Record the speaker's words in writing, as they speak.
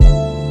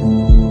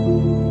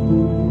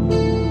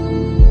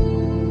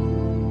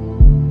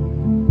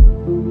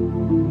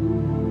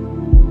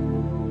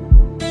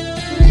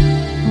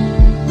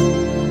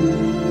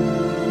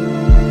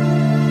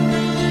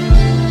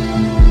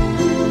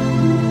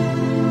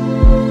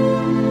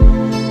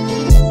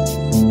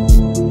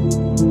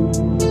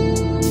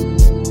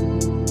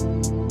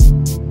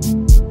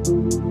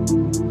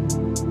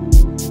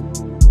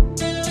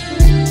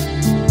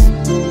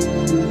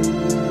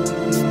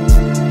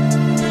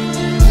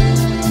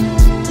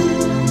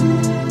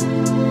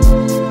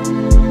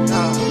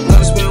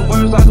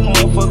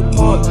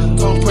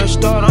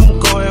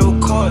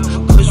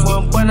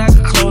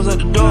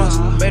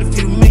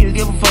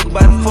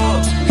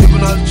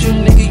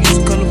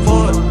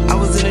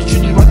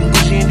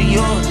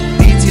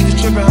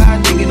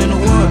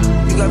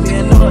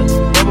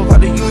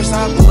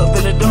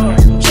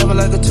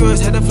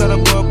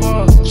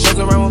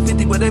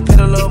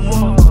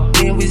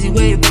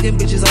fucking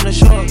bitches on the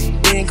shore.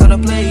 We ain't come to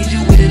play,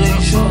 you with it on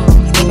your shore.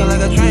 Smoking like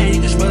a train,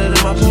 you can smell it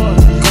in my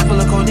pores. Cup full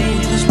of codeine,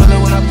 you can smell it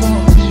when I pour.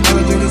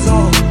 Everything is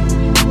on.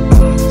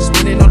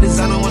 Spending on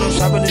designer when I'm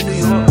shopping in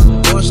New York.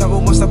 Go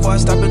shopping once before I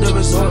stop at the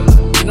resort.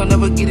 Think I'll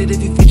never get it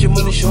if you feature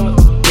money short.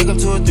 Take them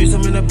to a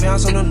threesome in the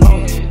pounds on the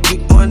nose.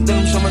 Keep on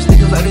them, show my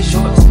stickers like they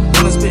shorts.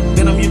 When I spit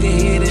venom, you can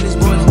hear it in his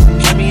voice.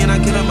 Shot me and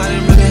I kill him, I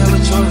didn't really have a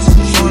choice.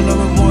 Showing no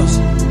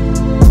remorse.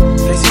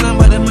 They see nothing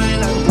but the money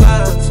like a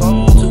blind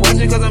phone. To watch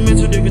it cause I'm in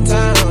 2 different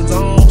time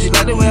zones. She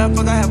like the way I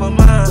fuck, I have her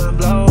mind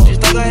blown. She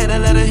stuck her head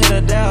and let her hit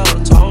her down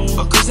tone.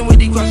 A cushion with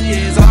these crosses,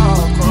 yeah, it's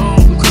all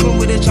chrome. We creepin'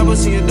 with that chopper,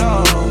 see a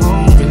dog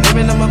home. Been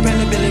living on my pen,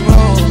 the Billy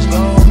Rose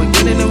gone.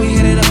 Beginning and we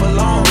hit it up a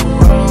long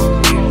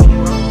road.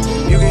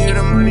 You can hear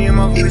the money in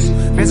my voice.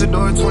 Fencer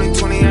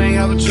 2020, I ain't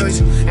have a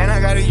choice. And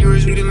I got a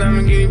Euros with the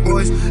Lamborghini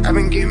boys. I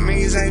been getting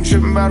millions, I ain't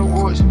tripping about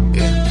awards.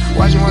 Yeah,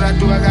 watching what I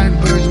do, I got it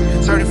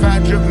budget.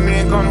 Certified dripping,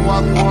 man, gonna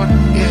walk in water.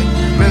 Yeah,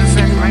 middle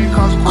finger, man,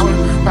 cost a quarter.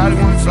 Probably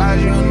wanna fly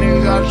young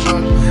niggas out of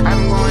trouble. I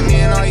been going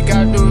in, all you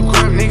gotta do is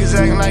quit. Niggas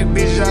acting like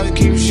bitches, I just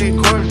keep shit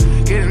quarters.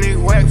 Get a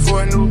nigga whack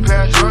for a new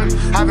pair of Jordans.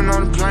 I been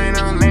on the plane,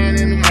 I'm laying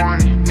in the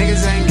morning.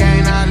 Niggas ain't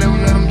gang, I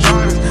let them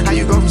join us. How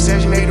you go from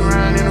section 8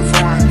 around in the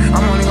foreign?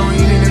 I'm only gonna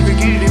eat it if we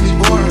get it, if it's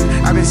boring.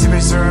 I been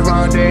sipping syrup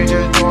all day,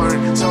 just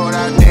boring. Sold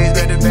out days,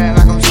 back to back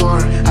like I'm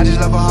touring. I just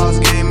love a house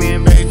game, me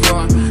and baby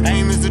for. I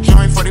ain't missed the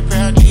joint for the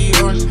pair of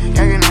G-Horse.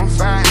 Yanking on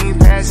fire, ain't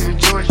passing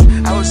the torch.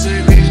 I was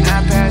serious, bitch, now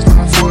I passed with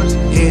my force.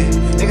 Yeah,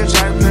 nigga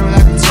try to play me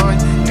like a toy.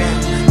 Yeah,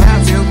 now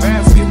I feel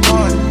bad for your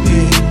boy.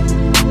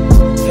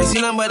 Yeah. They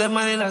see nothing but that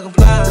money like a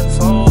blind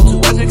phone. To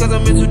watch it cause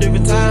I'm in 2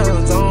 different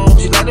time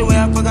zones. She like the way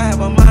I fuck, I have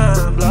her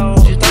mind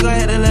blown. She stuck her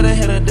head and let her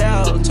hit her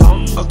down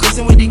tone. A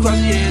cushion with these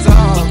crosses, yeah, it's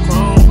all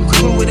chrome.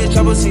 Creepin' with that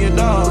chopper, see a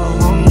dog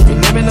home.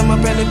 Been living on my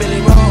pen, the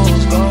Billy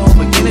Rose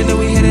gone.